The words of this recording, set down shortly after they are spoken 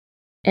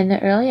In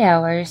the early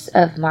hours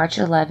of March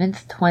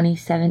 11th,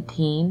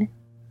 2017,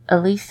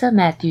 Alisa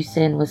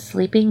Mathewson was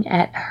sleeping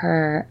at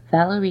her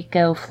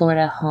Valerico,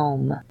 Florida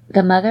home.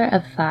 The mother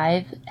of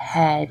 5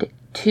 had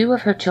 2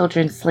 of her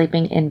children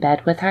sleeping in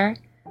bed with her,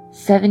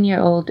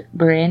 7-year-old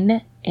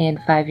Bryn and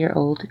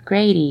 5-year-old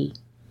Grady,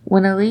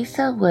 when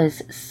Alisa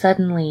was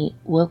suddenly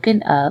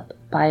woken up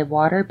by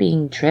water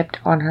being dripped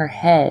on her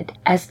head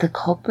as the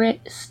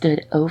culprit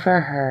stood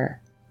over her.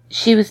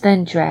 She was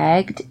then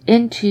dragged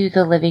into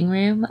the living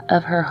room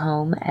of her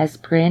home as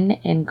Bryn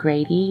and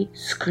Grady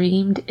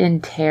screamed in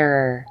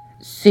terror.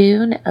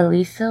 Soon,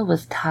 Alisa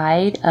was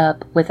tied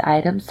up with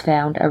items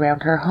found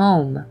around her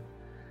home.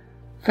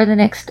 For the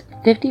next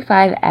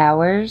 55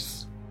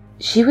 hours,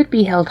 she would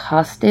be held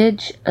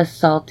hostage,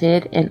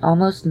 assaulted, and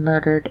almost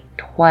murdered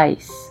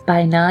twice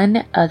by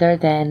none other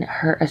than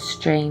her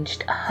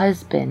estranged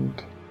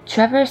husband.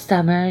 Trevor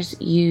Summers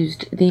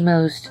used the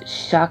most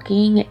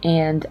shocking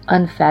and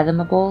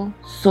unfathomable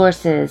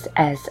sources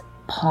as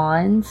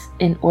pawns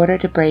in order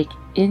to break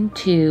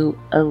into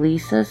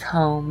Alisa's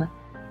home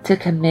to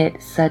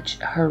commit such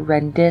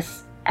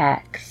horrendous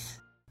acts.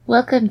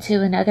 Welcome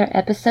to another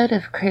episode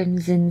of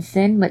Crimson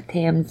Sin with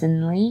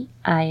Tamsin Lee.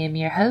 I am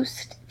your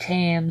host,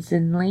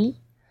 Tamsin Lee.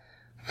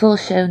 Full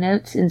show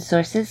notes and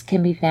sources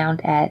can be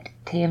found at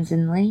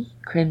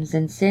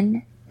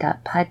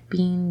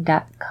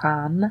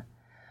tamsinlee.crimsonsin.podbean.com.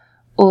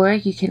 Or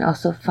you can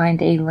also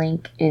find a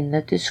link in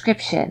the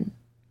description.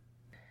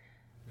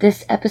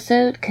 This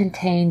episode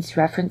contains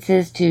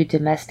references to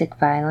domestic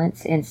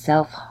violence and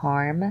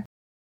self-harm.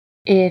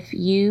 If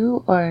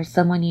you or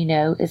someone you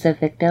know is a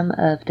victim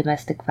of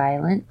domestic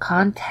violence,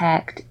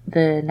 contact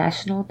the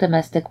National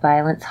Domestic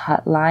Violence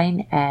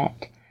Hotline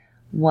at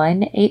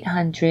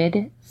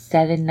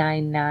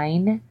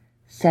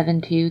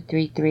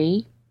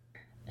 1-800-799-7233.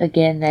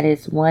 Again, that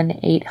is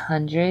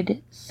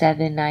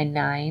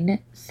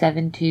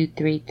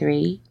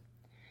 1-800-799-7233.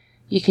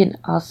 You can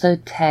also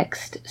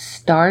text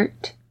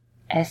START,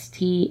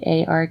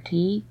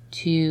 S-T-A-R-T,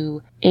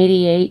 to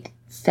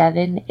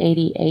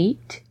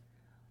 88788,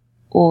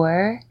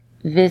 or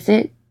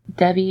visit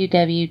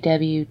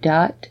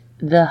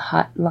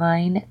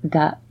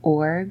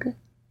www.thehotline.org.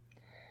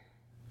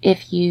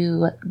 If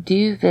you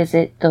do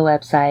visit the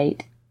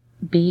website,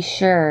 be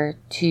sure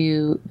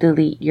to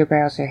delete your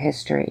browser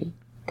history.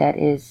 That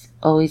is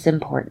always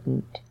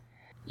important.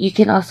 You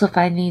can also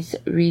find these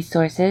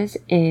resources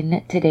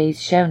in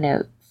today's show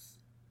notes.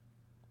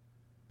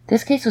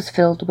 This case was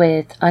filled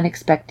with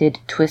unexpected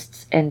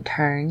twists and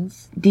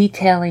turns,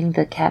 detailing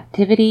the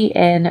captivity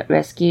and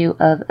rescue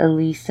of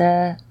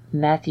Alisa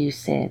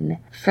Mathewson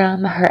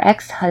from her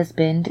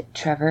ex-husband,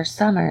 Trevor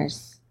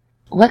Summers.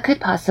 What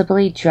could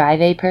possibly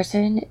drive a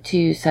person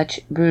to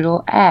such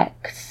brutal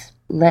acts?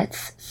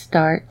 Let's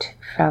start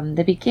from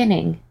the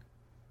beginning.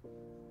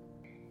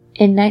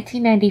 In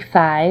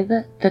 1995,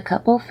 the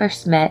couple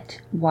first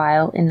met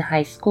while in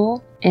high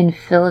school in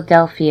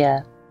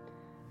Philadelphia.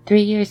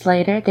 3 years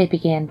later, they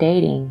began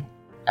dating.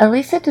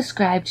 Alisa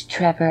described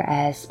Trevor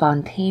as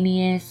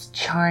spontaneous,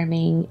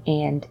 charming,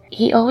 and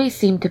he always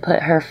seemed to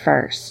put her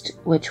first,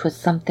 which was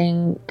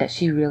something that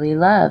she really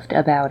loved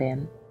about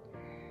him.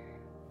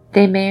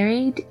 They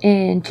married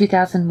in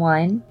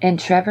 2001, and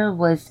Trevor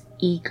was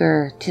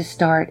eager to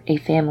start a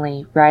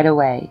family right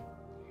away.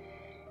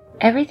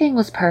 Everything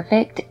was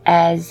perfect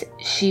as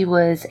she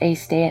was a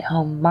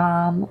stay-at-home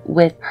mom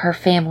with her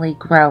family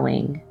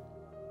growing.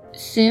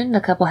 Soon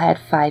the couple had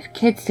 5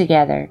 kids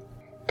together.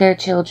 Their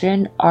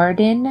children,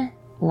 Arden,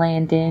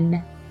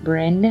 Landon,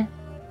 Bryn,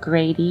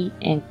 Grady,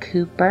 and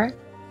Cooper.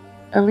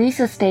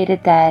 Alisa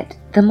stated that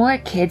the more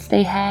kids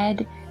they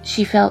had,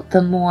 she felt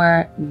the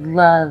more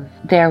love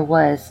there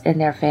was in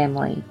their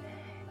family,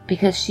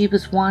 because she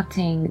was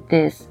wanting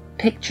this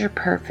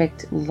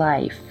picture-perfect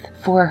life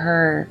for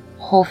her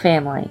whole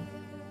family.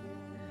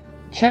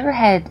 Trevor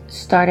had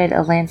started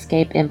a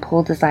landscape and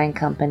pool design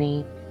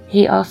company.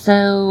 He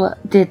also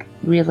did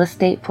real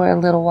estate for a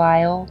little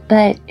while,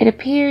 but it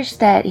appears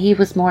that he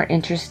was more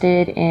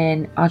interested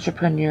in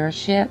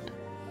entrepreneurship.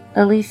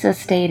 Alisa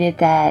stated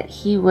that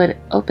he would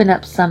open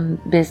up some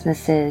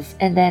businesses,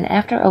 and then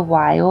after a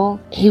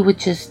while, he would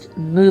just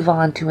move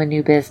on to a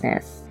new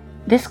business.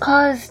 This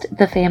caused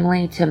the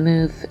family to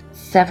move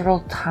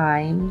several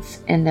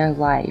times in their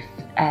life,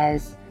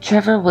 as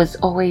Trevor was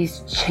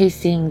always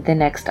chasing the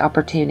next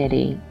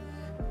opportunity.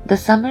 The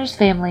Summers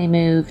family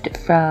moved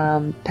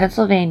from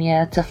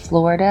Pennsylvania to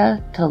Florida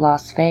to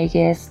Las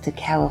Vegas to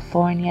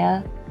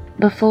California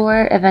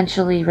before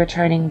eventually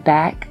returning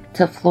back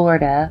to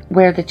Florida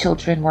where the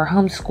children were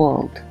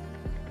homeschooled.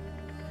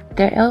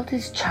 Their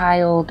eldest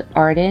child,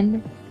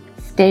 Arden,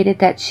 stated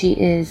that she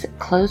is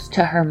close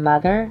to her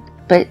mother,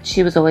 but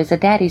she was always a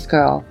daddy's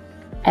girl,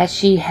 as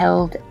she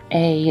held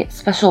a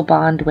special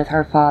bond with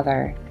her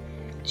father.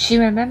 She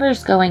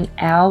remembers going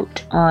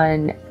out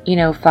on,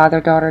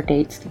 father-daughter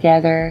dates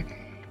together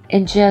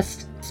and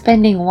just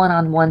spending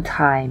one-on-one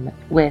time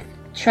with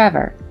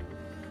Trevor.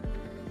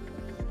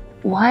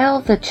 While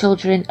the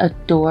children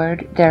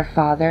adored their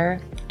father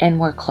and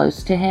were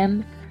close to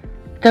him,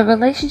 The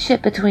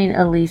relationship between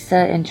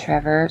Alisa and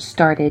Trevor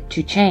started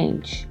to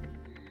change.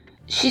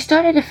 She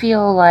started to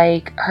feel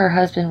like her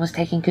husband was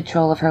taking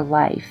control of her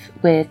life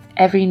with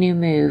every new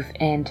move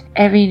and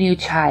every new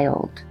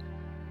child.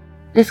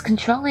 This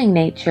controlling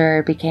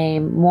nature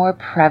became more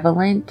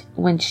prevalent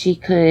when she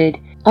could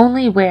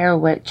only wear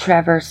what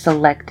Trevor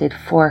selected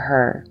for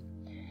her.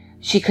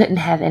 She couldn't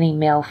have any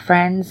male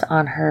friends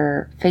on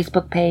her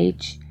Facebook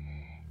page,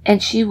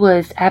 and she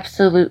was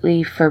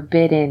absolutely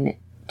forbidden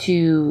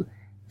to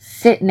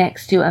sit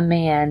next to a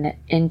man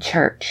in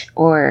church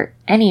or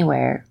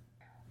anywhere.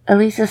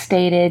 Alisa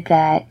stated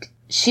that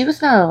she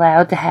was not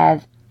allowed to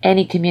have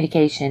any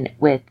communication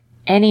with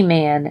any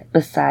man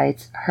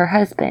besides her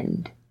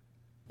husband.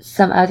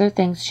 Some other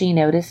things she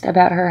noticed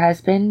about her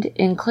husband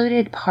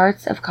included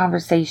parts of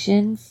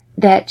conversations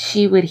that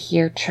she would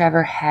hear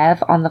Trevor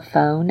have on the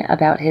phone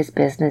about his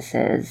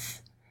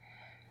businesses.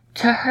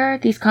 To her,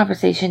 these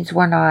conversations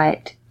were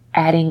not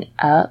adding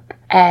up,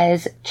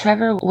 as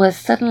Trevor was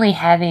suddenly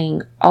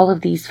having all of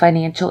these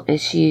financial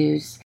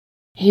issues.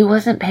 He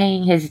wasn't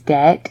paying his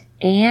debt,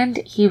 and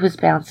he was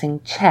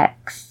bouncing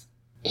checks.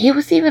 He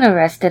was even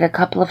arrested a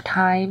couple of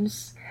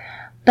times,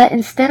 but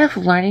instead of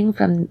learning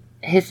from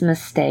his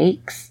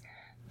mistakes,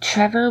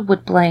 Trevor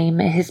would blame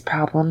his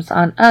problems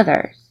on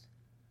others.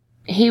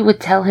 He would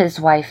tell his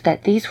wife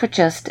that these were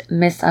just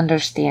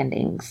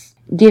misunderstandings,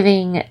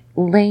 giving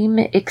lame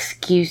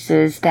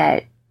excuses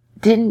that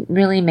didn't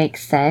really make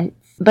sense,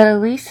 but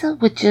Alisa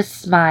would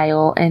just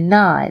smile and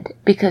nod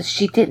because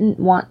she didn't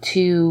want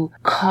to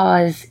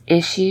cause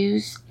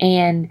issues,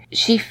 and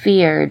she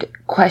feared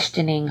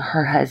questioning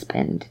her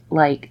husband.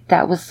 Like,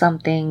 that was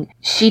something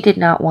she did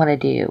not want to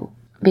do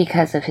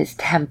because of his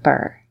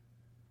temper.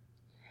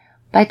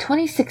 By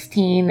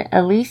 2016,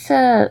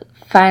 Alisa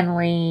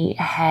finally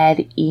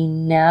had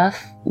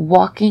enough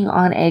walking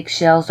on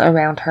eggshells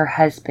around her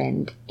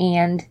husband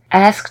and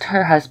asked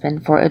her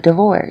husband for a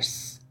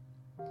divorce.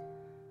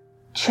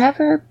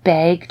 Trevor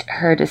begged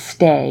her to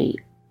stay,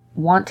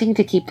 wanting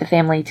to keep the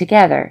family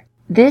together.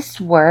 This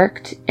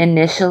worked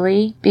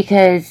initially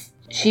because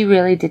she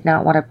really did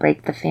not want to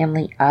break the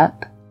family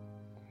up.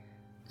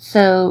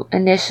 So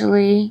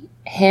initially,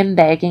 him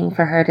begging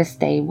for her to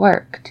stay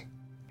worked.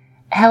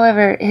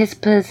 However, his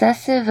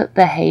possessive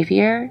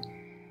behavior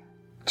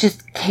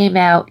just came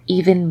out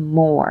even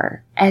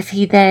more, as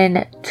he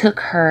then took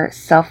her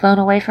cell phone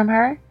away from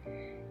her,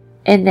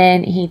 and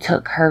then he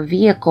took her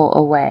vehicle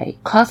away,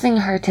 causing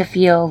her to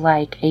feel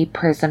like a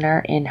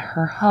prisoner in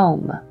her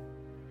home.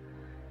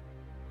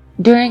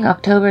 During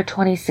October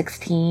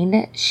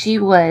 2016, she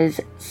was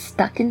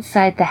stuck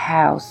inside the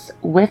house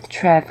with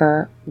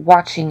Trevor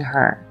watching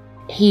her.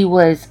 He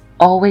was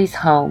always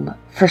home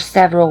for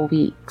several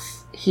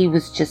weeks. He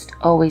was just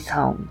always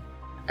home.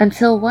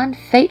 Until one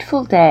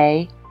fateful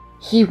day,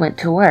 he went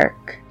to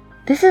work.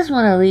 This is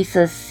when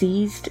Alisa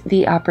seized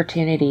the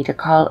opportunity to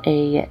call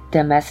a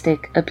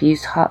domestic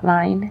abuse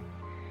hotline.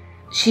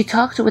 She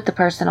talked with the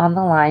person on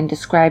the line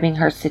describing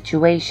her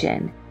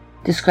situation,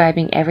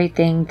 describing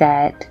everything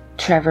that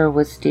Trevor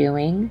was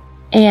doing,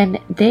 and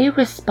they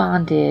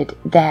responded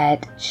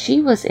that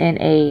she was in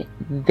a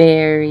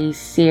very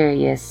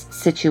serious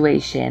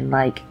situation,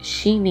 like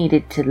she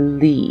needed to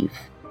leave.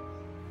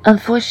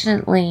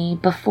 Unfortunately,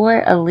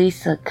 before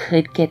Alisa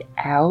could get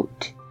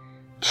out,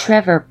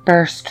 Trevor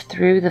burst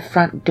through the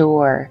front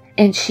door,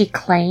 and she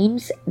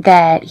claims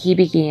that he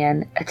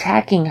began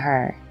attacking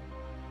her.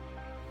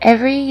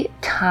 Every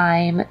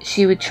time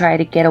she would try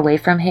to get away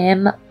from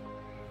him,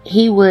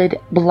 he would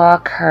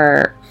block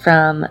her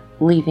from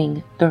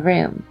leaving the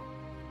room.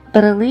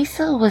 But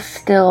Alisa was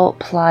still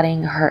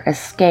plotting her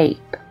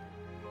escape.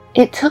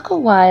 It took a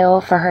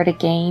while for her to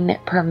gain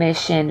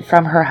permission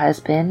from her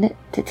husband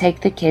to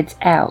take the kids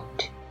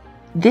out.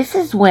 This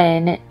is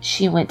when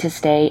she went to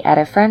stay at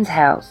a friend's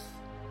house.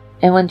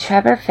 And when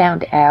Trevor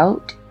found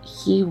out,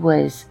 he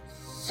was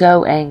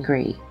so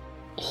angry.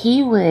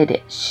 He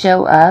would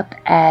show up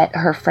at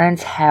her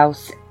friend's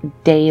house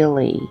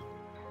daily.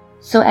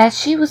 So as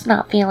she was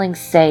not feeling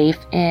safe,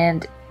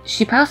 and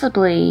she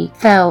possibly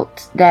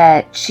felt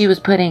that she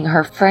was putting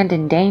her friend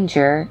in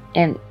danger,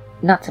 and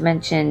not to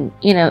mention,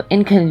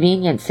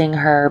 inconveniencing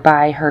her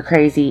by her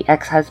crazy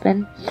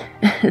ex-husband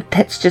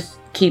that just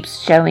keeps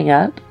showing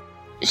up,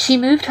 she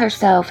moved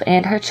herself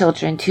and her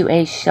children to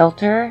a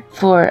shelter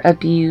for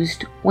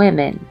abused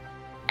women.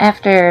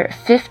 After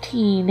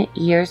 15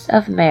 years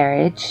of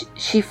marriage,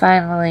 she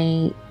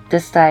finally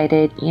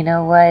decided, you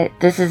know what,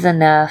 this is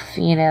enough,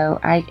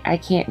 I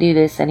can't do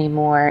this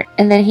anymore.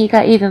 And then he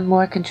got even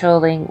more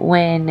controlling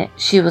when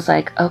she was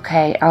like,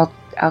 okay, I'll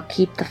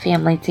keep the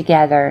family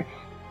together.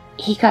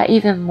 He got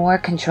even more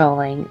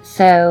controlling.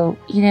 So,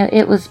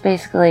 it was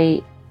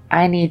basically,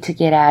 I need to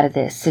get out of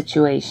this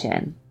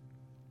situation.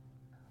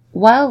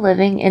 While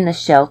living in the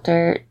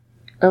shelter,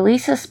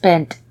 Alisa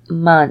spent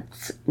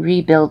months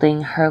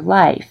rebuilding her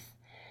life.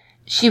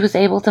 She was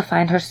able to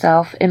find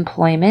herself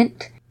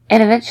employment,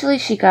 and eventually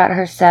she got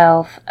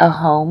herself a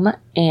home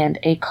and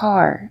a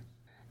car.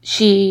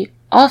 She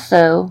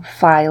also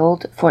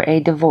filed for a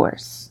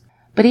divorce.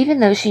 But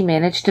even though she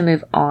managed to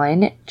move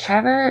on,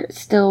 Trevor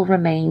still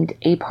remained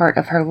a part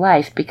of her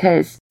life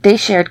because they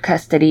shared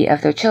custody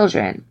of their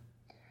children.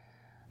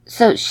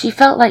 So she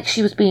felt like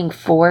she was being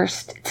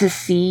forced to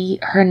see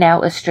her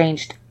now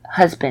estranged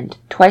husband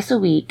twice a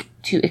week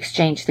to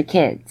exchange the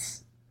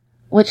kids.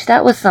 Which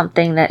that was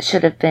something that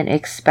should have been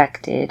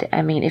expected.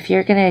 I mean, if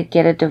you're going to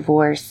get a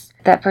divorce,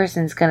 that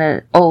person's going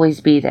to always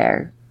be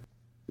there.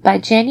 By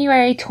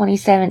January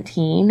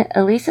 2017,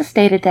 Alisa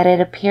stated that it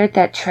appeared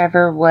that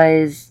Trevor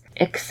was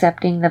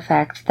accepting the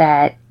fact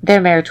that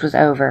their marriage was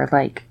over,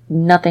 like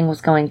nothing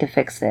was going to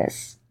fix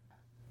this.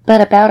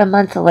 But about a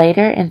month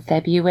later, in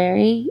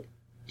February,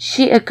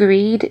 she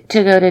agreed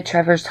to go to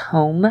Trevor's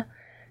home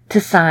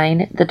to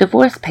sign the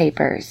divorce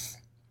papers.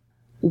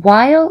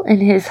 While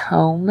in his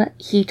home,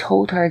 he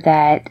told her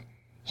that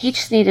he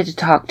just needed to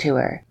talk to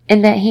her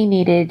and that he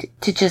needed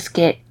to just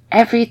get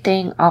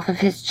everything off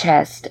of his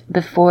chest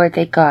before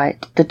they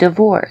got the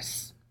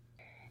divorce.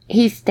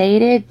 He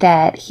stated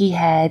that he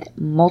had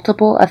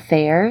multiple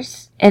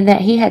affairs and that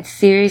he had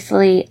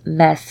seriously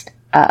messed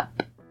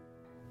up.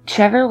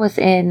 Trevor was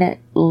in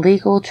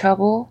legal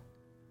trouble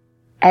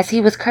as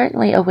he was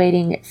currently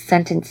awaiting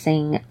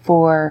sentencing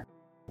for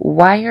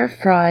wire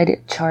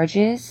fraud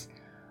charges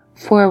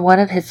for one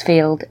of his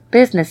failed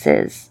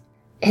businesses.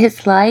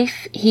 His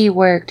life he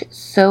worked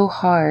so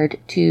hard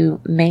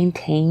to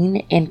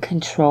maintain and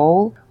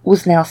control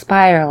was now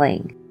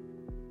spiraling.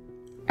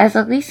 As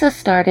Alisa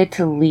started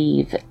to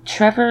leave,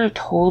 Trevor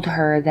told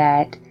her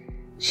that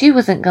she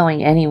wasn't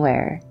going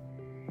anywhere.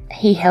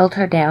 He held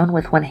her down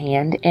with one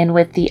hand, and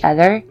with the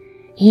other,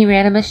 he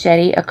ran a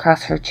machete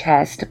across her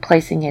chest,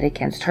 placing it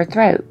against her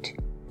throat.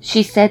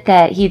 She said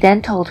that he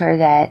then told her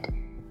that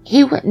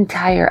he wouldn't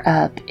tie her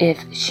up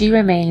if she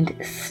remained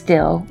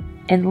still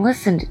and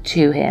listened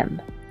to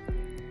him.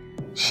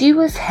 She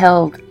was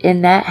held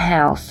in that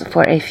house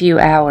for a few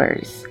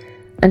hours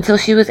until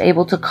she was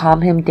able to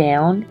calm him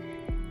down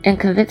and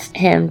convinced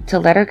him to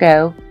let her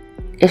go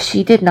if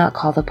she did not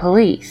call the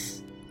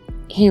police.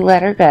 He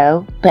let her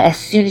go, but as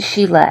soon as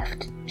she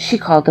left, she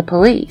called the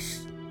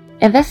police.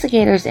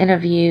 Investigators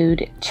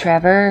interviewed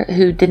Trevor,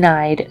 who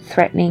denied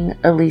threatening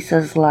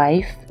Alisa's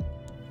life.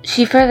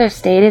 She further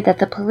stated that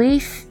the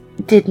police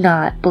did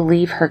not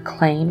believe her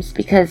claims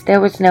because there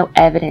was no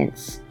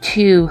evidence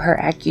to her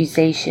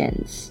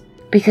accusations,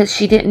 because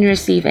she didn't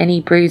receive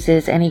any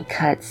bruises, any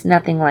cuts,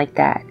 nothing like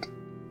that.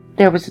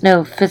 There was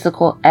no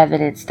physical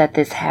evidence that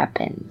this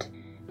happened.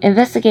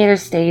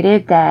 Investigators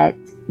stated that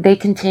they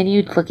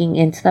continued looking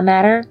into the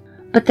matter,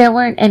 but there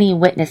weren't any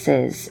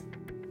witnesses,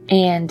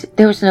 and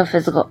there was no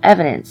physical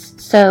evidence,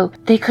 so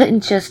they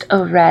couldn't just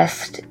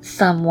arrest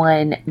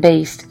someone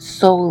based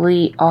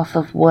solely off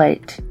of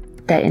what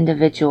that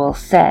individual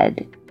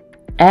said.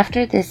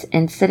 After this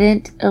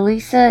incident,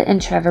 Alisa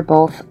and Trevor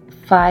both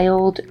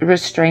filed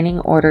restraining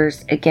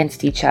orders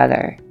against each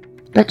other.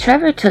 But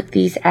Trevor took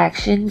these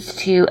actions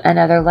to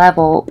another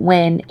level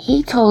when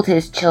he told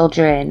his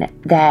children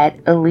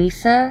that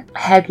Alisa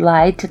had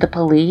lied to the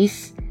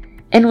police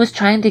and was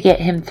trying to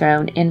get him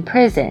thrown in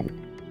prison.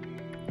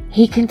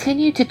 He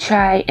continued to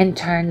try and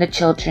turn the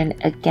children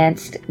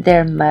against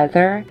their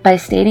mother by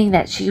stating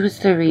that she was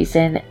the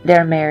reason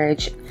their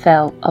marriage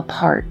fell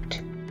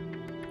apart.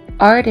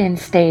 Arden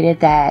stated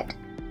that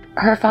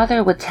her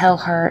father would tell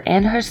her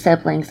and her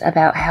siblings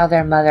about how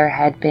their mother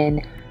had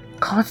been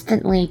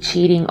constantly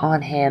cheating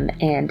on him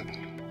and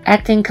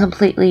acting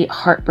completely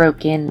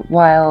heartbroken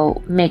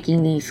while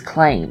making these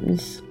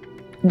claims.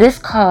 This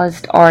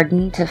caused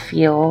Arden to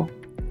feel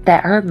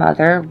that her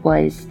mother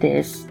was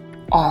this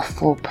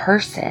awful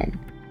person.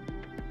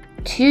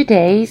 2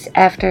 days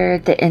after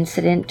the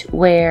incident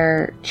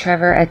where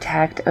Trevor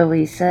attacked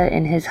Alisa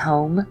in his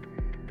home,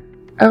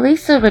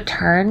 Alisa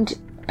returned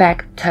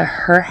back to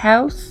her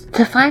house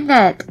to find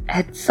that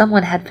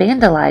someone had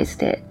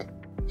vandalized it.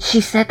 She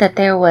said that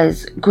there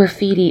was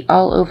graffiti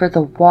all over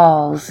the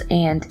walls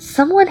and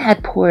someone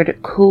had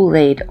poured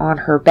Kool-Aid on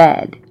her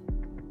bed.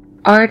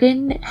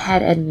 Arden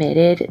had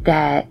admitted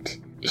that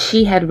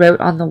she had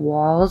wrote on the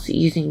walls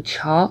using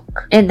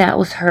chalk and that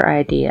was her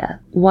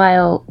idea,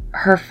 while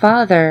her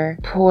father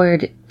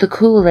poured the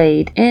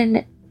Kool-Aid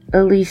in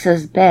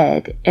Alisa's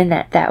bed and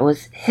that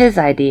was his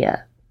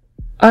idea.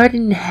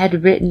 Arden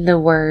had written the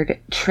word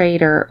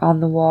traitor on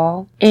the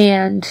wall,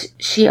 and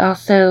she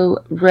also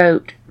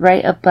wrote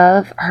right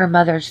above her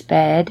mother's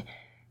bed,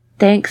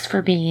 "Thanks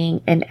for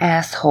being an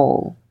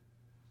asshole."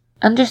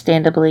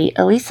 Understandably,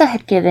 Alisa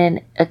had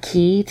given a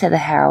key to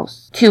the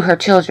house to her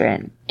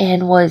children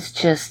and was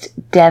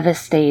just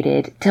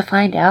devastated to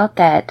find out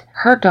that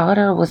her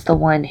daughter was the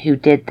one who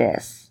did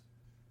this.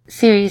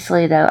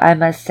 Seriously though, I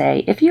must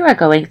say, if you are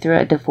going through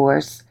a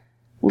divorce,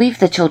 leave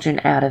the children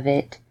out of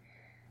it.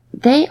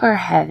 They are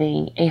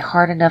having a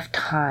hard enough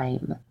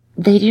time.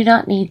 They do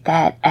not need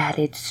that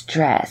added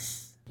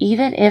stress.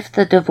 Even if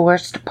the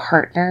divorced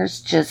partners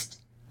just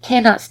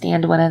cannot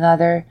stand one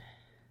another,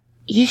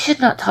 you should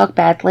not talk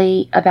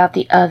badly about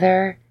the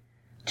other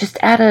just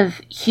out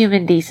of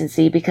human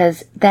decency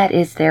because that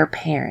is their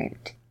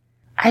parent.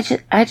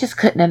 I just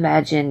couldn't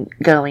imagine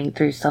going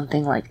through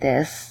something like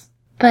this.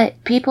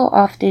 But people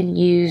often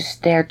use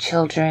their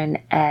children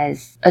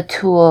as a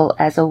tool,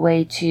 as a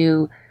way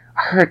to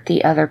hurt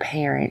the other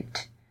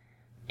parent.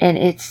 And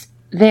it's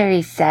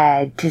very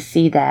sad to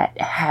see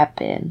that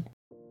happen.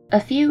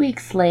 A few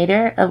weeks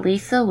later,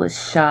 Alisa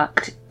was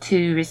shocked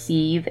to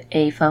receive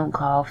a phone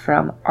call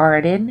from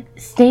Arden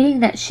stating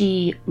that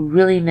she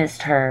really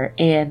missed her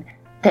and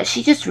that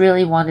she just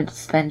really wanted to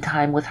spend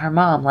time with her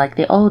mom like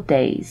the old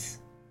days.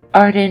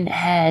 Arden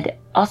had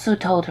also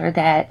told her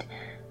that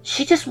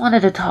she just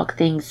wanted to talk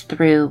things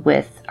through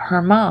with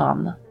her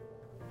mom.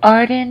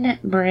 Arden,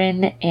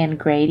 Bryn, and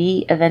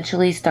Grady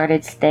eventually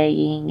started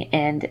staying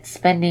and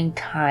spending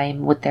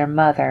time with their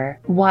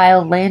mother,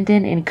 while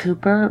Landon and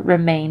Cooper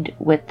remained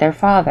with their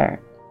father.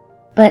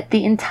 But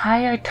the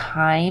entire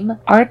time,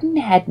 Arden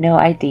had no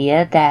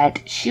idea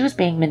that she was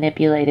being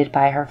manipulated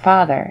by her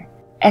father,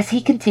 as he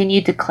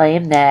continued to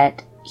claim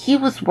that he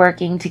was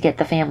working to get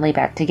the family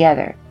back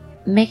together,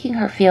 making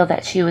her feel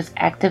that she was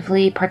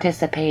actively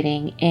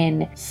participating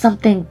in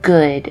something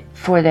good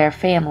for their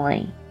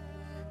family.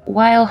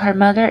 While her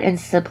mother and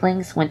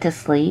siblings went to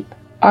sleep,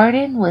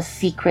 Arden was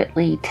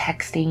secretly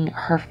texting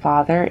her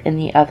father in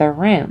the other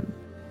room,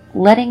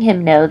 letting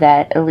him know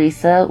that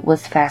Alisa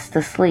was fast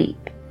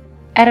asleep.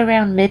 At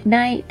around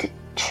midnight,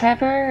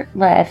 Trevor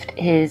left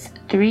his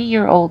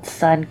 3-year-old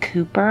son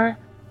Cooper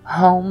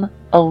home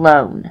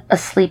alone,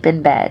 asleep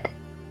in bed,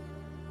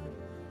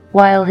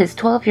 while his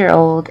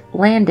 12-year-old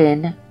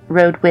Landon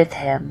rode with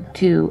him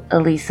to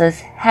Alisa's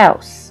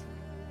house.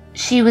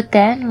 She would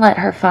then let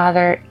her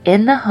father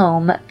in the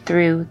home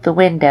through the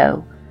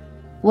window.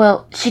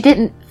 Well, she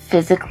didn't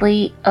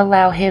physically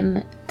allow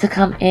him to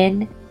come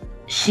in.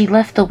 She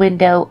left the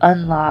window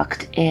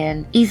unlocked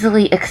and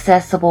easily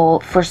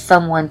accessible for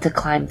someone to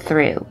climb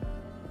through.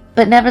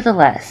 But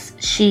nevertheless,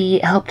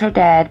 she helped her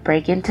dad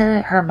break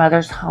into her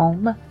mother's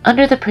home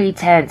under the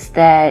pretense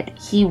that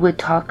he would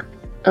talk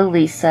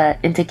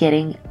Alisa into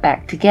getting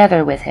back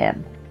together with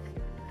him,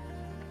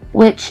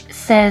 which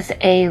says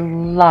a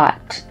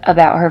lot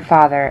about her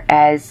father,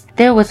 as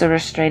there was a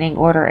restraining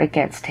order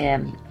against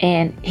him,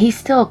 and he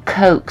still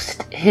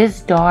coaxed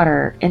his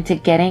daughter into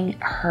getting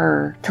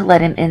her to let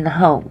him in the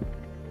home.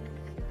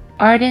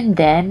 Arden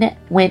then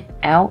went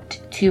out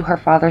to her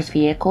father's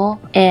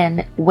vehicle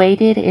and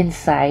waited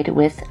inside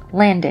with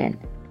Landon.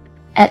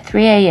 At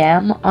 3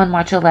 a.m. on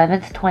March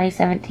 11th,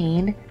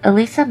 2017,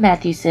 Alisa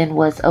Mathewson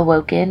was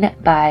awoken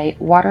by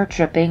water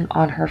dripping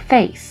on her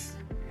face.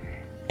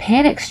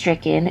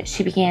 Panic-stricken,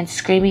 she began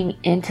screaming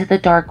into the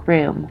dark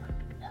room,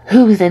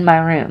 "Who's in my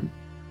room?"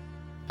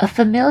 A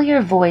familiar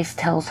voice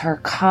tells her,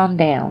 "Calm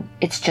down,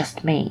 it's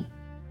just me."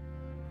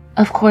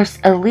 Of course,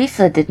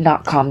 Alisa did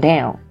not calm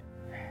down.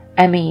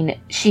 I mean,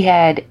 she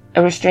had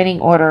a restraining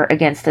order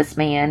against this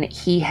man.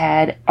 He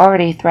had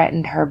already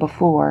threatened her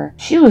before.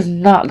 She was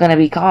not going to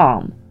be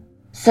calm.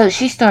 So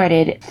she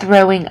started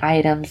throwing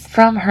items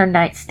from her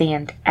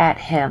nightstand at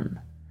him.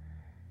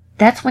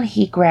 That's when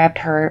he grabbed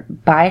her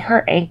by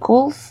her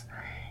ankles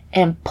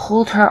and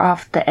pulled her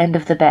off the end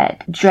of the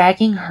bed,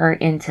 dragging her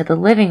into the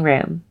living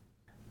room.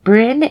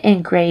 Bryn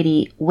and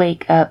Grady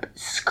wake up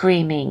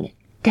screaming,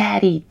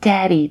 "Daddy,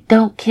 Daddy,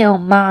 don't kill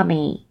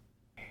Mommy."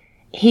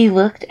 He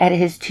looked at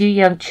his 2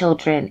 young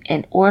children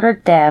and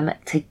ordered them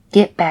to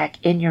get back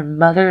in your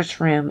mother's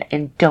room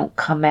and don't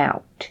come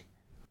out.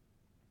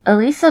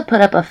 Alisa put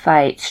up a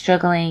fight,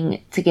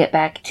 struggling to get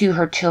back to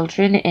her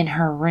children in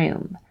her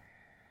room.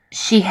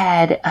 She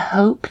had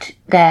hoped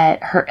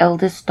that her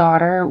eldest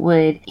daughter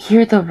would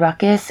hear the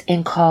ruckus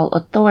and call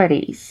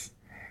authorities,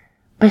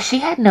 but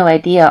she had no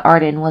idea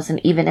Arden wasn't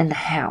even in the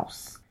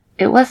house.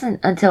 It wasn't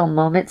until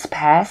moments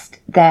passed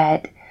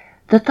that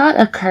the thought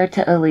occurred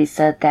to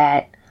Alisa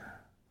that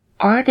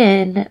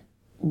Arden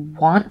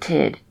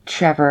wanted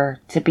Trevor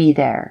to be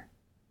there.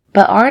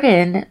 But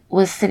Arden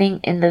was sitting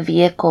in the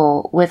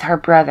vehicle with her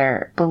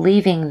brother,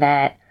 believing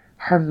that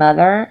her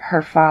mother,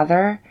 her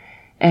father,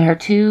 and her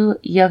 2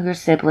 younger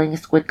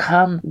siblings would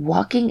come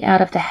walking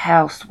out of the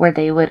house where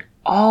they would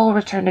all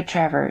return to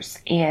Trevor's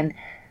and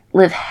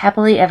live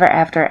happily ever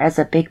after as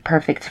a big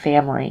perfect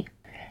family.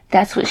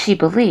 That's what she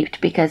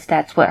believed, because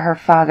that's what her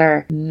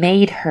father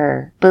made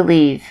her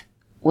believe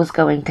was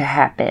going to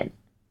happen.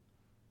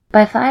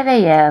 By 5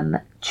 a.m.,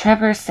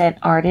 Trevor sent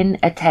Arden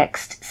a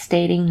text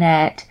stating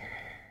that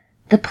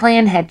the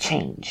plan had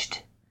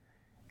changed.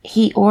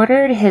 He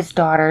ordered his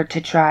daughter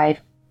to drive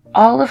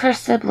all of her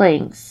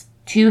siblings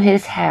to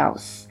his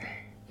house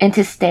and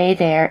to stay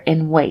there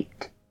and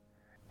wait.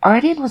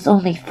 Arden was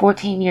only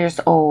 14 years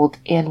old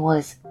and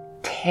was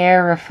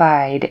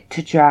terrified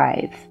to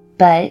drive,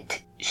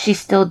 but she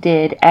still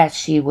did as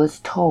she was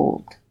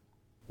told.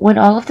 When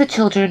all of the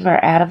children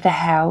were out of the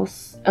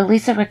house,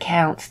 Alisa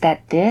recounts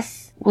that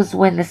this was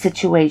when the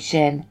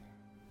situation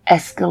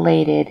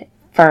escalated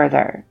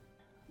further.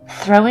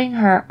 Throwing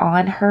her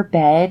on her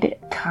bed,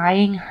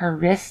 tying her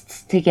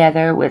wrists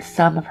together with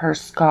some of her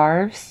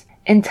scarves,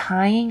 and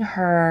tying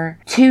her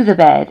to the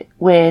bed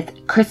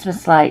with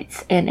Christmas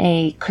lights in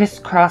a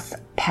crisscross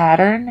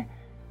pattern,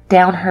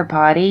 down her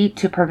body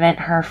to prevent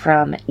her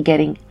from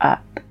getting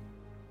up.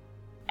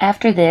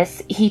 After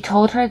this, he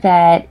told her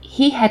that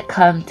he had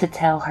come to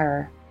tell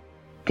her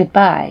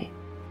goodbye.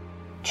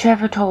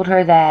 Trevor told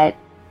her that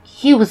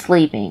he was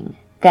leaving,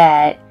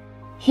 that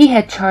he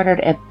had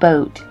chartered a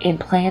boat and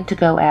planned to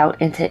go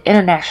out into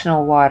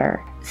international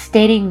water,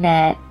 stating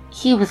that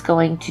he was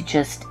going to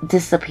just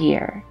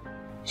disappear.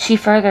 She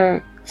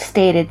further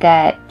stated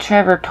that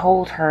Trevor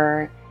told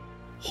her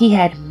he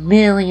had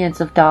millions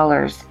of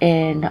dollars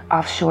in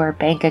offshore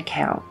bank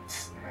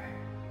accounts,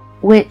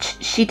 which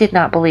she did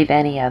not believe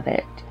any of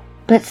it.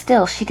 But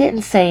still, she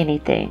didn't say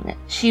anything.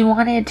 She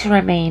wanted to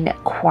remain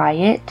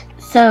quiet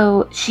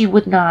so she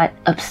would not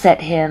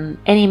upset him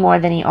any more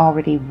than he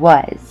already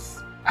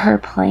was. Her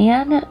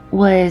plan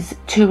was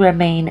to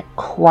remain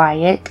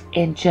quiet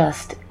and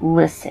just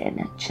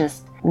listen.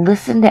 Just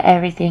listen to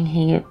everything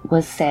he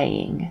was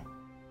saying.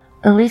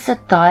 Alisa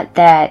thought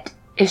that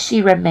if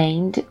she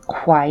remained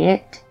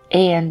quiet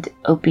and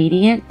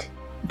obedient,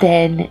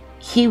 then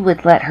he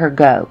would let her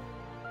go.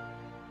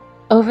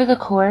 Over the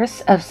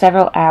course of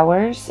several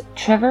hours,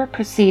 Trevor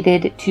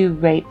proceeded to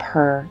rape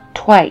her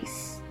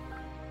twice.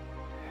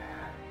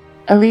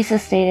 Alisa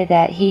stated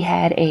that he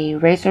had a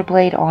razor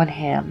blade on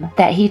him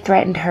that he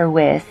threatened her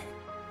with.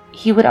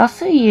 He would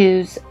also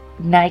use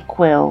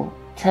NyQuil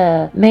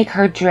to make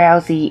her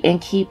drowsy and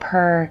keep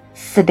her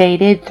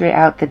sedated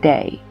throughout the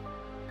day.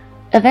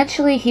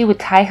 Eventually, he would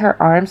tie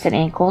her arms and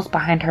ankles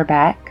behind her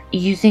back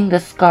using the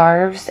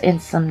scarves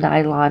and some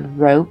nylon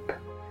rope.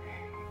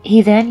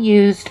 He then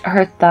used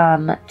her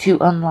thumb to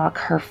unlock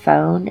her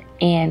phone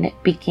and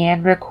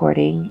began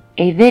recording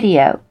a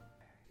video.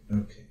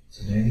 Okay,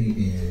 today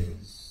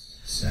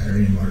is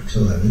Saturday, March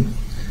 11th,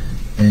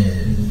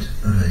 and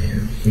I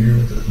am here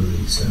with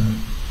Alisa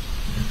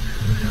at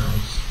her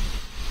house.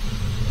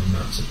 I'm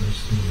not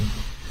supposed to be.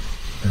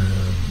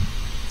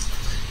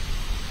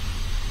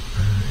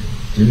 I'm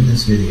doing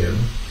this video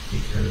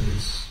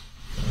because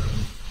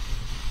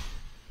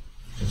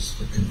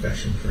just a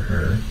confession for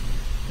her.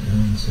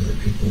 So that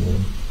people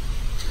will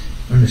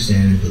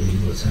understand and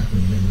believe what's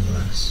happening in the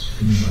last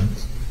few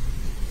months.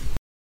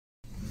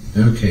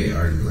 Okay,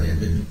 Arden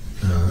Landon,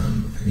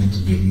 I need to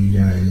give you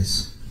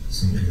guys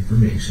some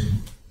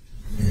information,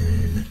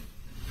 and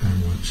I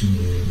want you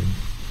to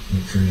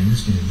make sure you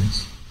understand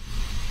this.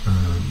 I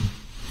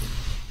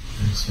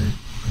spent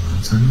a lot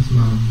of time with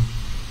Mom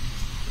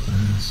the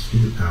last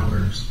few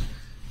hours,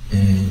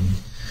 and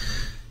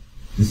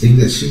the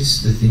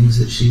things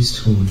that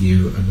she's told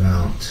you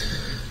about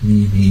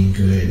me being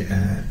good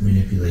at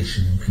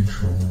manipulation and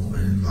control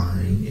and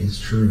lying is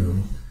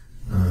true.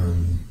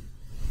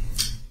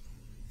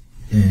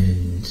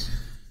 And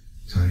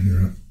tying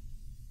her up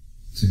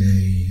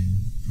today and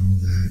all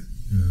that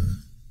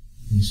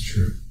is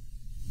true.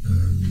 I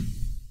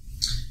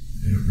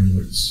don't know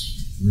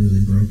what's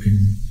really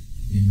broken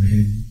in my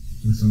head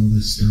with all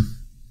this stuff.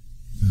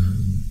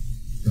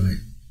 But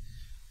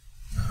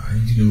I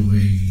need to go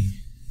away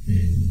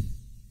and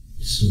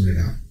sort it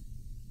out.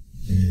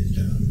 And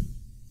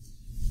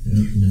I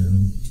don't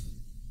know.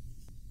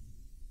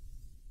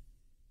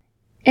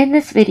 In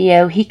this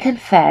video, he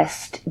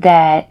confessed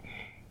that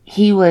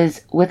he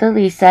was with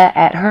Alisa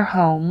at her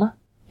home,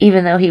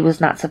 even though he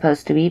was not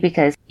supposed to be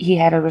because he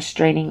had a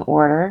restraining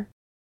order.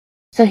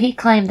 So he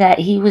claimed that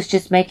he was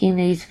just making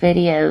these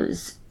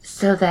videos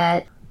so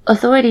that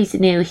authorities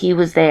knew he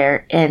was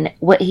there and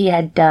what he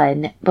had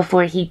done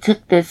before he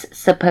took this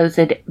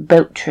supposed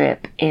boat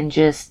trip and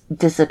just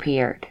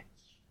disappeared.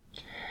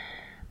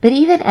 But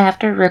even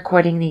after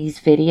recording these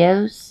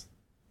videos,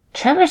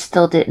 Trevor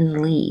still didn't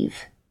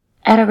leave.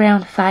 At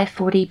around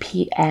 5:40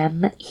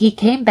 p.m., he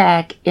came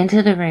back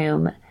into the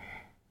room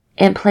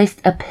and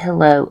placed a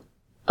pillow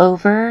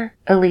over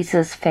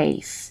Alisa's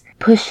face,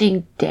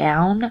 pushing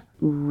down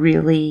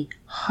really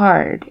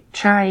hard,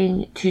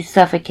 trying to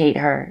suffocate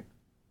her.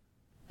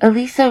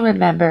 Alisa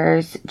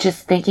remembers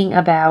just thinking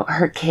about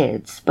her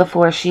kids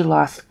before she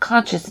lost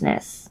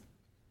consciousness.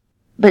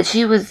 But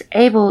she was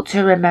able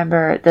to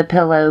remember the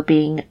pillow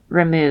being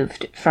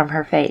removed from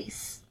her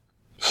face.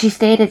 She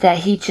stated that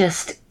he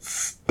just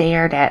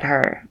stared at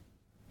her.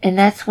 And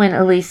that's when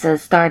Alisa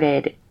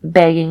started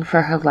begging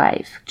for her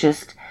life,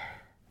 just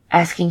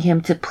asking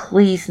him to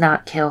please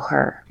not kill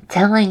her,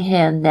 telling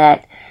him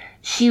that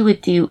she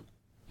would do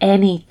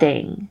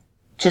anything,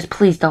 just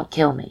please don't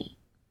kill me.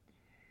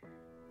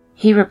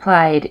 He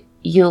replied,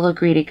 "You'll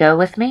agree to go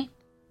with me?"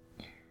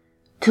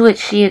 To which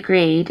she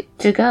agreed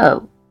to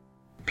go.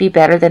 Be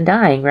better than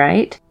dying,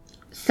 right?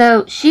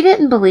 So she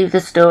didn't believe the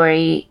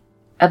story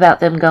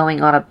about them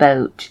going on a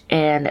boat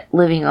and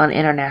living on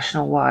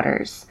international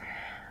waters.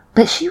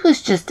 But she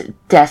was just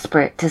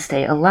desperate to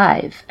stay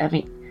alive. I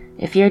mean,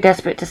 if you're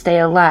desperate to stay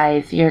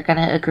alive, you're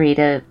gonna agree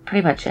to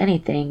pretty much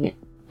anything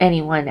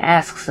anyone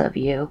asks of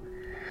you.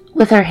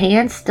 With her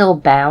hands still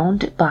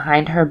bound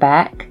behind her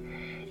back,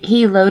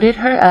 he loaded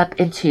her up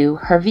into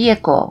her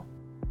vehicle.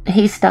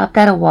 He stopped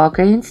at a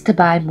Walgreens to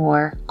buy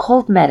more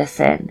cold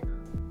medicine.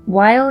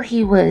 While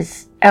he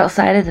was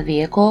outside of the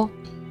vehicle,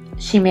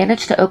 she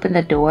managed to open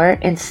the door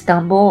and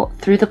stumble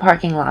through the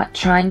parking lot,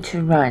 trying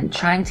to run,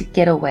 trying to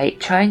get away,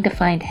 trying to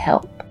find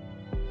help.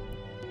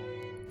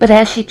 But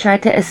as she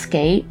tried to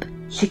escape,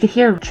 she could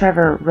hear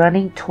Trevor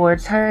running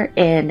towards her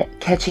and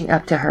catching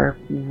up to her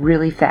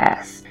really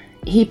fast.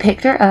 He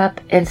picked her up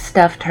and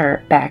stuffed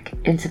her back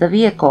into the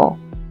vehicle.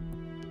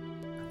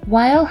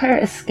 While her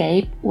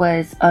escape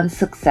was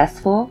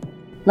unsuccessful,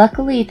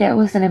 luckily there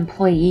was an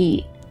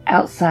employee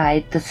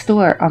outside the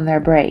store on their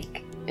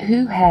break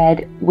who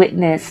had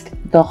witnessed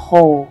the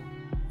whole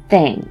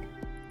thing.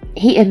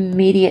 He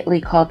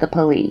immediately called the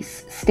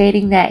police,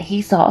 stating that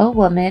he saw a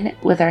woman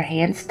with her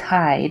hands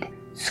tied,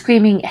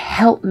 screaming,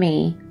 "Help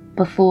me,"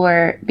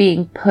 before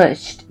being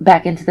pushed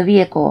back into the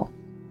vehicle.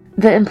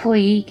 The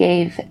employee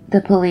gave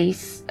the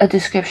police a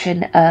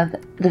description of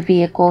the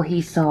vehicle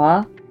he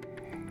saw,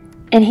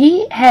 and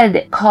he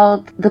had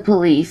called the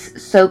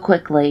police so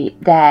quickly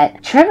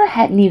that Trevor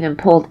hadn't even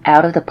pulled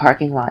out of the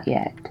parking lot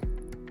yet.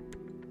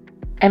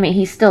 I mean,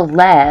 he still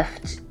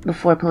left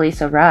before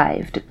police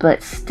arrived,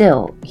 but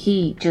still,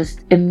 he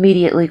just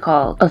immediately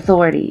called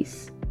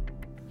authorities.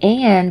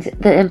 And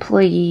the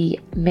employee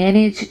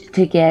managed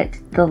to get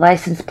the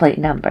license plate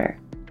number.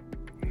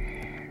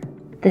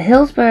 The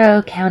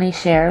Hillsborough County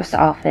Sheriff's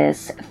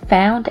Office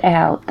found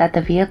out that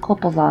the vehicle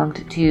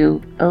belonged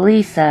to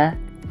Alisa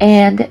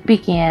and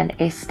began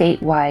a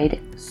statewide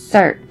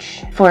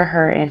search for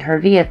her and her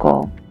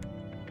vehicle.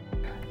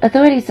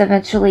 Authorities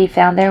eventually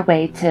found their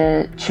way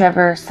to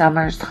Trevor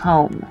Summers'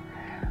 home,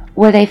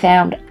 where they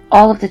found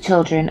all of the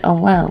children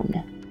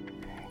alone.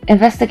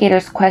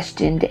 Investigators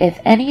questioned if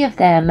any of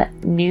them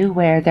knew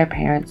where their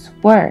parents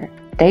were.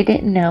 They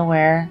didn't know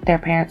where their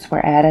parents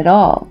were at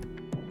all.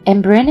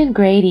 And Brennan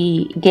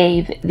Grady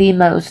gave the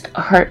most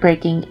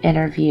heartbreaking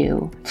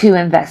interview to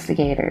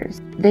investigators.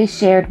 They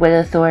shared with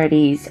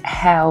authorities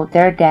how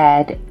their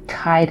dad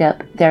tied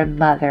up their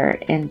mother,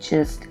 and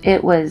just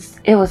it was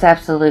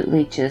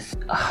absolutely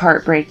just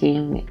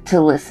heartbreaking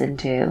to listen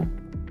to.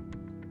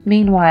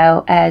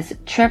 Meanwhile, as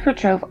Trevor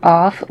drove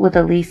off with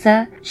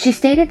Alisa, she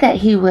stated that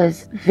he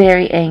was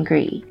very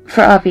angry,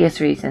 for obvious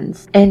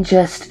reasons, and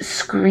just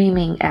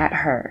screaming at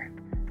her.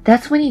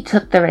 That's when he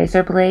took the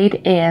razor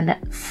blade and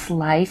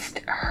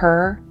sliced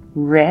her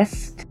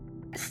wrist,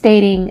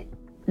 stating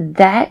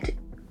that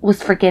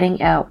was for getting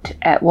out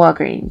at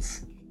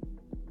Walgreens.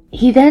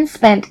 He then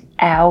spent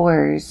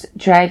hours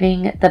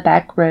driving the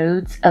back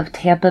roads of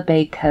Tampa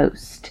Bay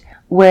coast,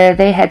 where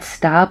they had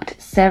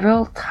stopped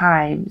several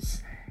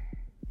times,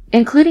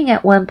 including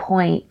at one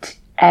point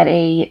at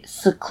a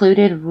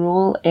secluded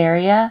rural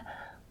area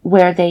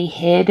where they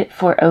hid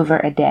for over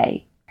a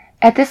day.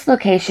 At this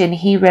location,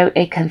 he wrote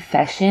a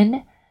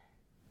confession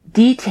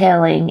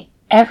detailing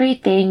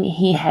everything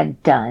he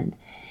had done.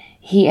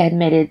 He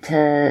admitted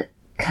to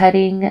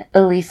cutting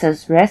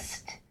Alisa's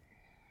wrist.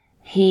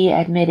 He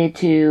admitted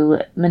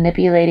to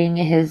manipulating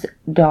his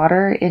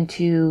daughter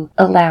into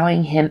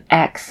allowing him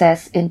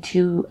access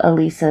into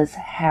Alisa's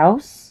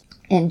house.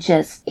 And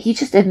he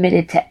just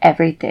admitted to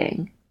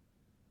everything.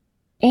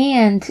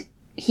 And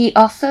he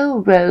also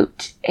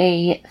wrote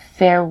a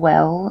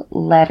farewell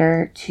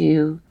letter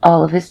to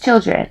all of his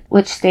children,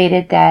 which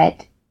stated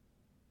that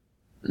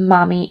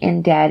Mommy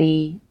and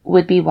Daddy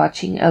would be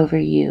watching over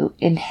you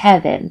in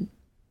heaven.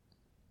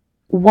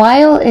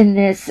 While in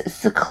this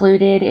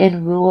secluded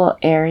and rural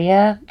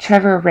area,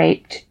 Trevor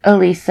raped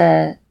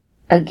Alisa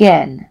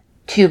again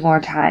 2 more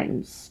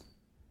times.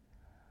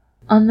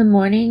 On the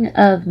morning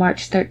of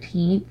March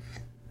 13th,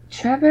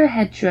 Trevor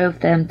had drove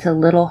them to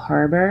Little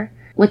Harbor,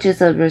 which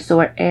is a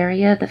resort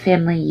area the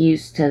family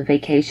used to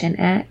vacation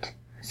at.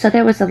 So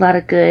there was a lot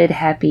of good,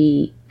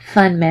 happy,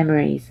 fun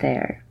memories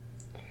there.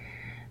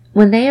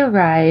 When they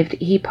arrived,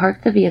 he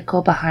parked the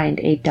vehicle behind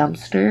a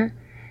dumpster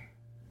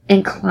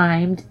and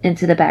climbed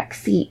into the back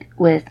seat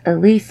with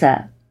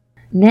Alisa.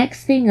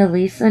 Next thing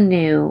Alisa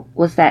knew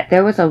was that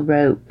there was a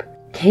rope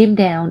came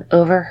down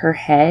over her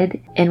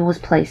head and was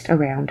placed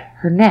around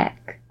her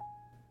neck.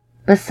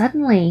 But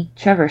suddenly,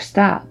 Trevor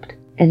stopped,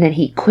 and then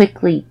he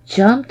quickly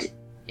jumped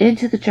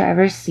into the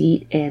driver's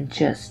seat and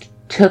just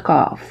took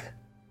off.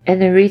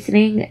 And the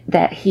reasoning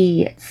that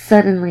he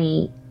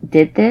suddenly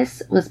did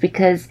this was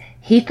because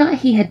he thought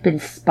he had been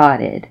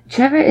spotted.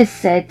 Trevor is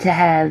said to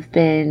have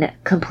been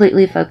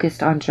completely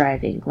focused on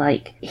driving.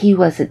 Like, he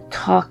wasn't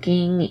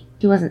talking,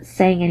 he wasn't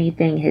saying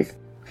anything. He's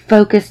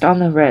focused on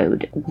the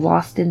road,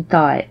 lost in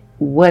thought.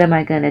 What am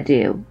I gonna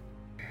do?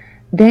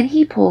 Then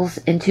he pulls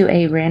into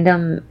a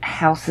random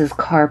house's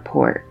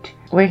carport,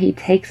 where he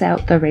takes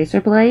out the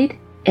razor blade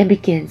and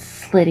begins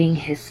slitting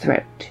his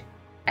throat.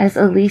 As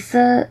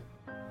Alisa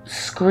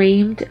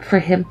screamed for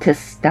him to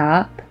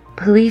stop,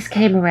 police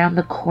came around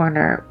the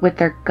corner with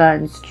their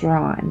guns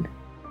drawn.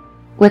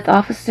 With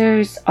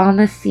officers on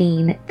the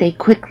scene, they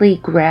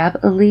quickly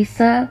grab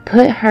Alisa,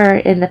 put her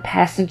in the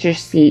passenger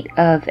seat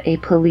of a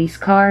police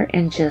car,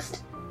 and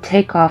just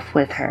take off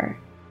with her.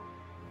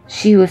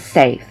 She was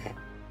safe.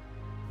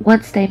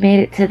 Once they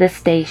made it to the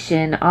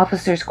station,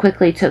 officers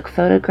quickly took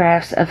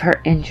photographs of her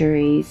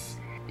injuries.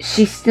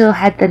 She still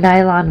had the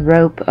nylon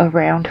rope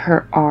around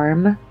her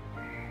arm,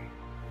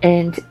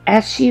 And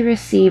as she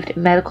received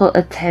medical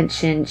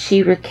attention,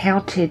 she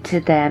recounted to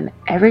them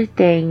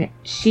everything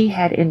she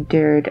had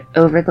endured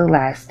over the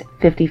last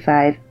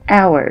 55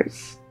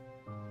 hours.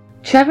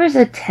 Trevor's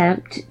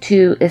attempt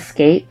to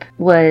escape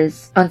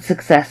was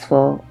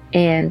unsuccessful,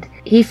 and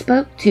he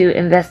spoke to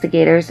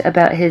investigators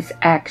about his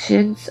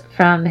actions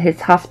from his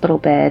hospital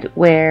bed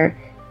where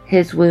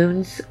his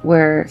wounds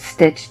were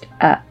stitched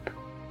up.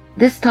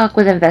 This talk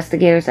with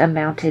investigators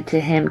amounted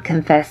to him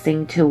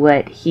confessing to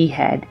what he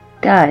had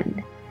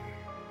done.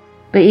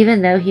 But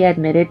even though he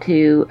admitted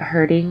to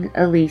hurting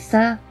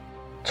Alisa,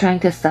 trying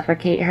to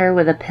suffocate her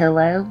with a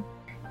pillow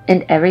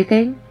and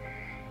everything,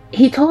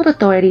 he told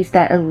authorities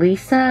that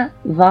Alisa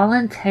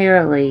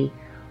voluntarily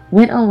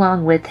went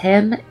along with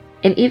him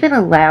and even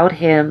allowed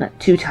him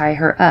to tie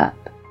her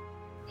up.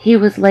 He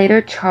was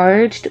later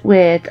charged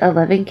with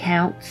 11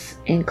 counts,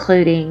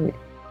 including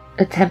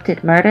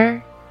attempted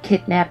murder,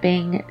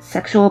 kidnapping,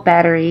 sexual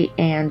battery,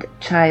 and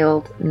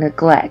child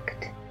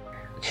neglect.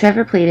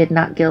 Trevor pleaded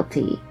not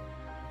guilty,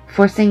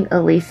 forcing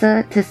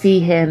Alisa to see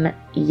him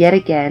yet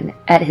again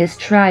at his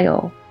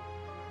trial.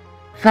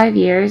 5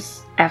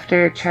 years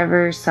after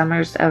Trevor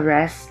Summers'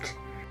 arrest,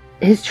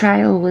 his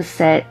trial was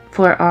set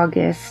for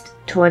August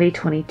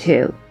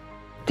 2022.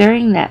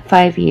 During that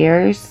 5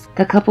 years,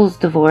 the couple's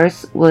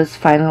divorce was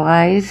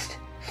finalized,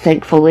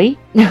 thankfully.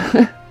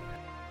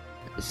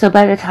 So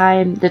by the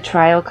time the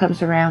trial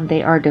comes around,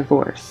 they are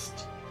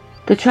divorced.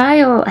 The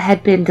trial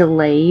had been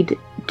delayed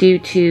due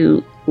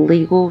to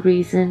legal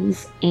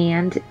reasons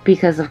and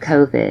because of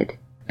COVID.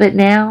 But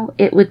now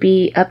it would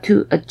be up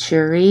to a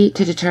jury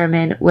to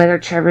determine whether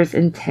Trevor's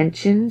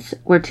intentions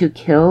were to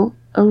kill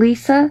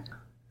Alisa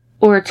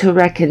or to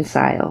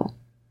reconcile.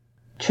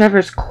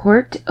 Trevor's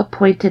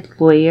court-appointed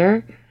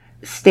lawyer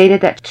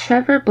stated that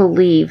Trevor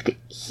believed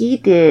he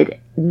did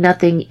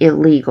nothing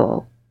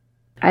illegal.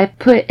 I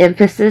put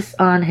emphasis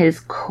on his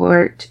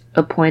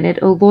court-appointed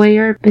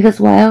lawyer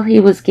because while he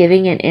was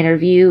giving an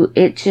interview,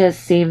 it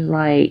just seemed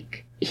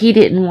like he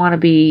didn't want to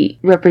be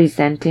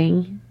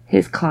representing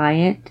his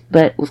client,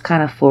 but was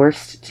kind of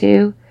forced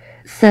to.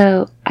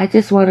 So I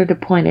just wanted to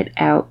point it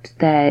out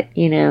that,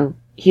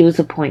 he was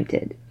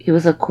appointed. He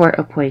was a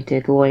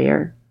court-appointed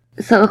lawyer.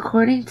 So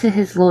according to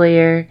his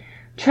lawyer,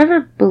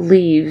 Trevor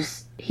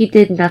believes he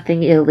did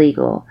nothing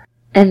illegal,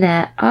 and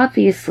that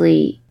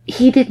obviously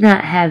he did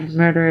not have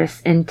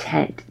murderous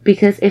intent,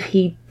 because if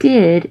he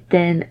did,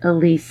 then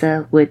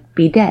Alisa would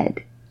be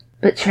dead.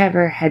 But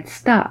Trevor had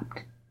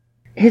stopped.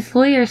 His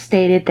lawyer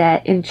stated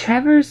that in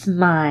Trevor's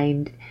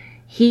mind,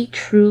 he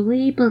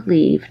truly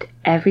believed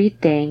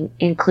everything,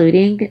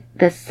 including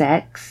the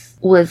sex,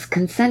 was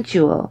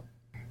consensual.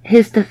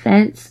 His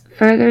defense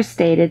further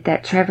stated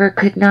that Trevor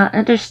could not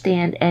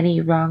understand any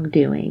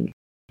wrongdoing.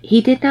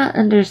 He did not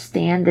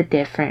understand the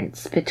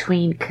difference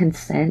between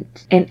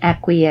consent and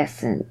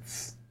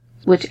acquiescence,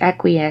 which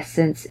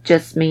acquiescence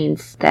just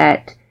means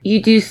that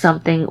you do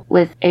something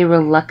with a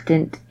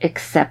reluctant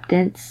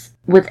acceptance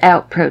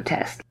without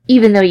protest,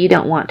 even though you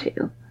don't want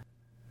to.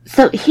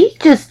 So he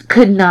just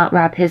could not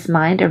wrap his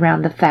mind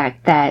around the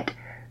fact that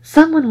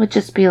someone would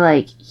just be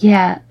like,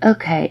 yeah,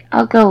 okay,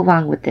 I'll go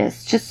along with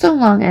this, just so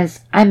long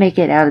as I make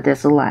it out of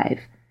this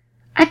alive.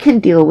 I can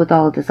deal with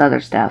all of this other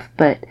stuff,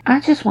 but I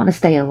just want to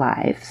stay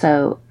alive,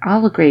 so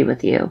I'll agree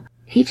with you.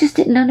 He just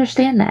didn't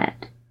understand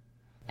that.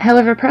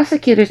 However,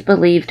 prosecutors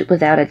believed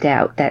without a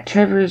doubt that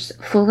Trevor's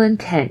full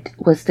intent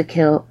was to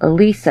kill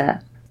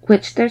Alisa,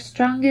 which their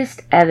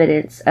strongest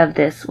evidence of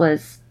this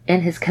was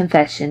in his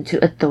confession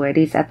to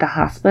authorities at the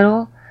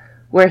hospital,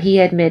 where he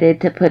admitted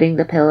to putting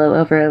the pillow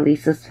over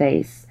Alisa's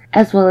face,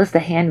 as well as the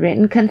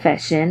handwritten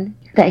confession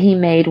that he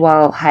made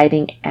while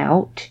hiding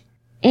out,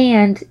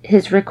 and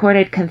his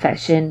recorded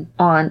confession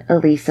on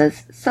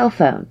Alisa's cell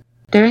phone.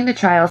 During the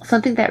trial,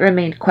 something that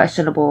remained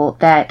questionable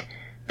that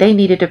they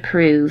needed to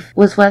prove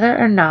was whether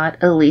or not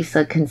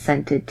Alisa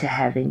consented to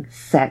having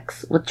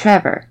sex with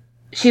Trevor.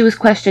 She was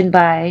questioned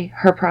by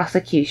her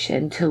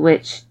prosecution, to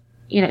which,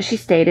 she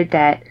stated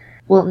that,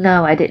 well,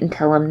 no, I didn't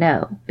tell him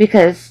no,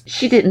 because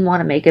she didn't want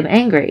to make him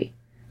angry.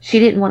 She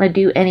didn't want to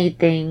do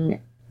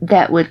anything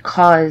that would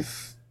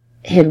cause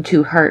him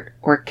to hurt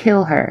or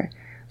kill her,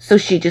 so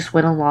she just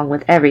went along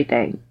with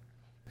everything.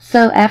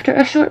 So after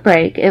a short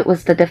break, it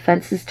was the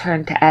defense's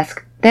turn to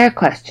ask their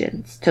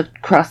questions, to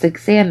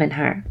cross-examine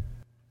her.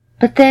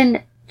 But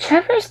then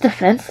Trevor's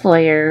defense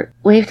lawyer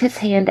waved his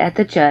hand at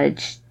the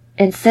judge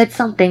and said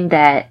something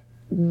that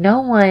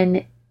no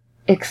one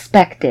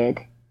expected.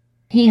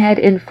 He had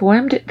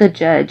informed the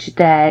judge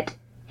that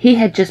he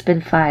had just been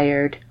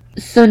fired,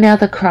 so now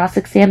the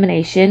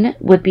cross-examination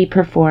would be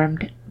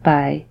performed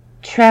by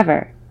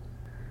Trevor.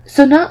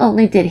 So not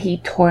only did he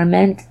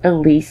torment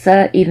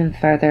Alisa even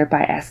further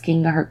by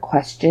asking her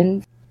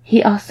questions,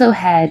 he also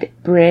had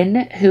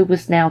Bryn, who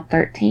was now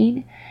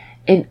 13,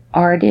 and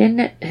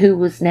Arden, who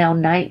was now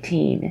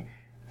 19,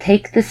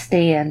 take the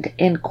stand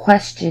and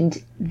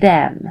questioned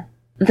them.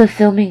 The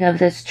filming of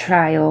this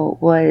trial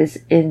was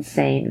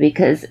insane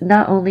because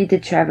not only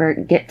did Trevor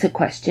get to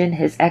question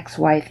his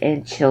ex-wife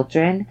and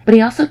children, but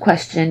he also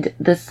questioned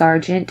the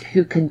sergeant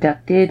who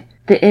conducted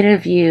the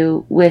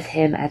interview with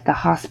him at the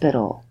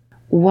hospital.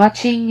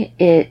 Watching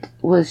it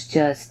was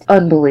just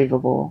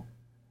unbelievable.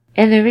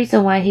 And the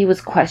reason why he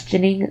was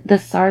questioning the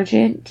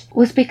sergeant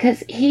was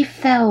because he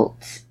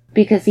felt,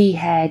 because he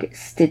had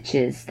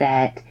stitches,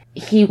 that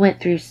he went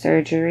through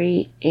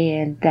surgery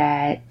and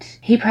that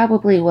he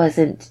probably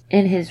wasn't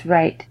in his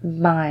right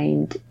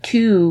mind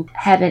to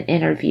have an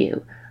interview,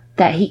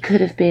 that he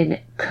could have been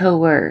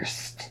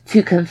coerced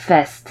to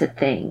confess to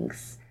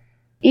things.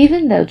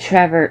 Even though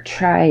Trevor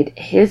tried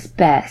his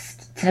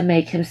best to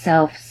make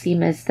himself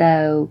seem as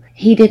though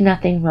he did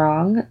nothing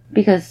wrong,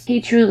 because he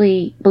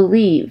truly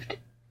believed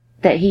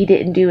that he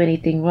didn't do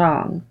anything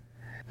wrong,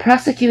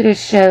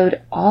 prosecutors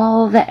showed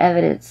all the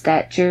evidence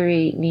that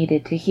jury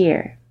needed to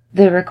hear.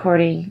 The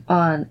recording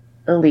on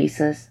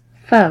Alisa's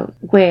phone,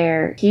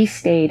 where he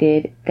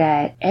stated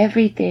that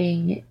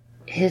everything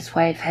his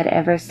wife had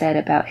ever said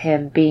about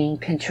him being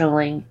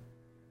controlling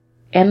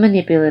and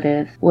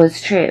manipulative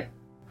was true,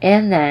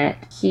 and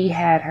that he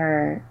had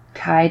her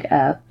tied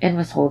up and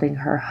was holding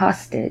her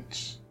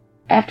hostage.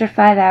 After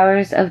 5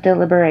 hours of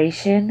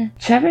deliberation,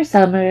 Trevor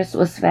Summers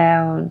was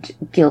found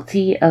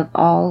guilty of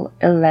all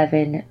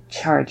 11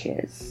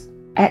 charges.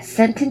 At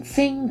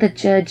sentencing, the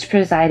judge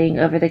presiding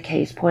over the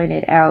case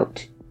pointed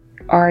out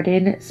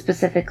Arden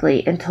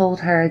specifically and told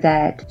her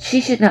that she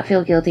should not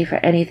feel guilty for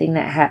anything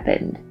that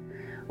happened,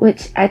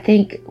 which I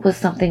think was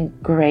something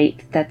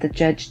great that the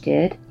judge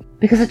did,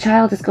 because a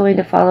child is going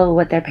to follow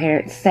what their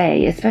parents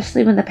say,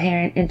 especially when the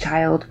parent and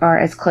child are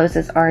as close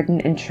as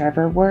Arden and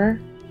Trevor were.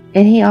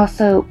 And he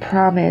also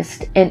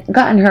promised and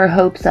gotten her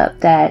hopes up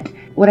that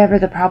whatever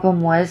the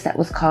problem was that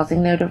was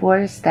causing their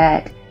divorce,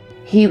 that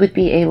he would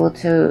be able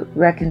to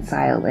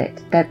reconcile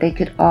it, that they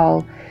could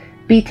all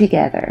be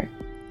together.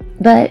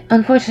 But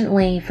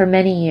unfortunately, for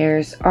many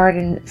years,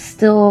 Arden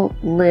still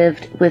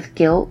lived with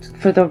guilt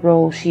for the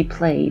role she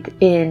played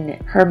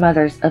in her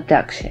mother's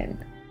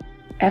abduction.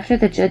 After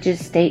the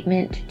judge's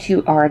statement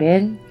to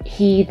Arden,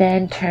 he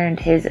then turned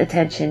his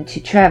attention to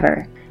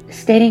Trevor,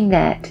 stating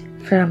that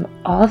from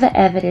all the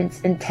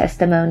evidence and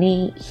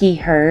testimony he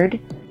heard,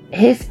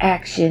 his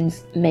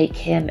actions make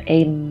him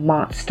a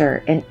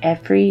monster in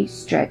every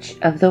stretch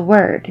of the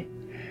word.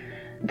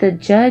 The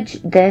judge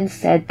then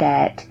said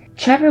that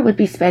Trevor would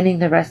be spending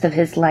the rest of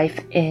his life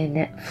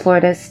in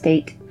Florida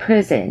State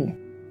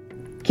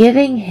Prison,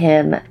 giving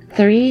him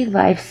 3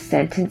 life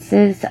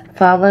sentences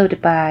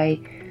followed by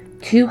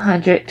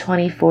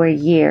 224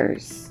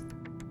 years.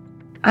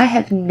 I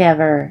have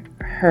never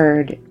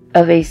heard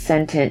of a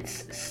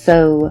sentence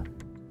so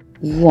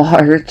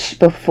large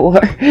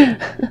before.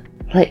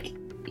 Like,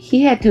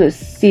 he had to have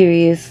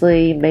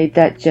seriously made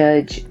that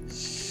judge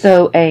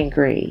so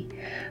angry.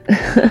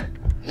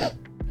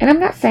 And I'm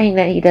not saying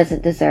that he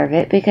doesn't deserve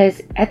it,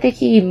 because I think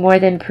he more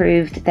than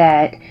proved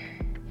that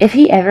if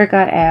he ever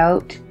got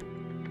out,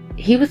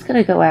 he was going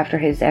to go after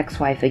his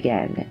ex-wife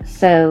again.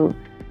 So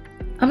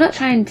I'm not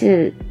trying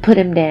to put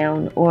him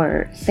down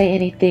or say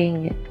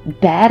anything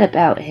bad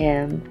about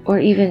him or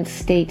even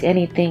state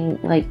anything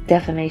like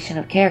defamation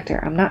of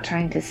character. I'm not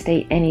trying to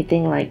state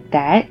anything like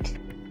that.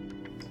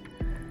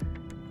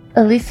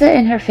 Alisa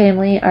and her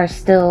family are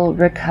still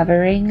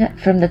recovering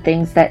from the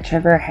things that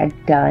Trevor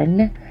had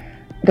done.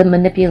 The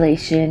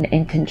manipulation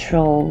and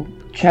control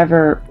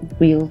Trevor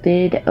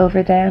wielded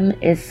over them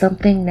is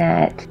something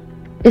that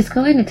is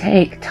going to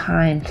take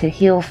time to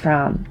heal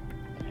from.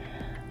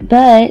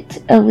 But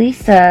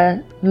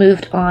Alisa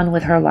moved on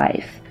with her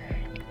life.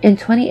 In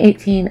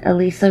 2018,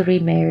 Alisa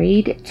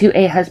remarried to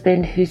a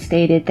husband who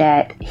stated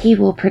that he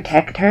will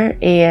protect her,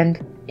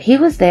 and he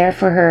was there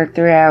for her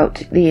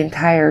throughout the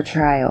entire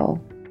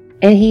trial.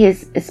 And he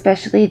is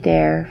especially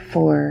there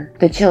for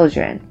the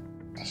children.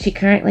 She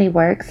currently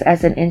works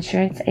as an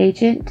insurance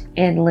agent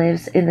and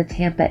lives in the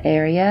Tampa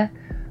area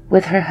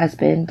with her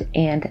husband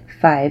and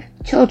 5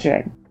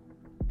 children.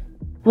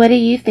 What do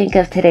you think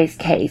of today's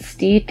case?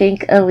 Do you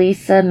think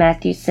Alisa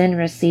Mathewson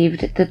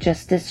received the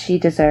justice she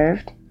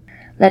deserved?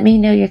 Let me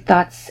know your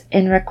thoughts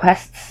and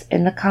requests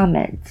in the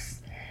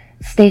comments.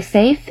 Stay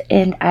safe,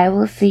 and I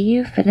will see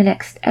you for the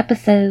next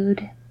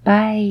episode.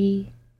 Bye.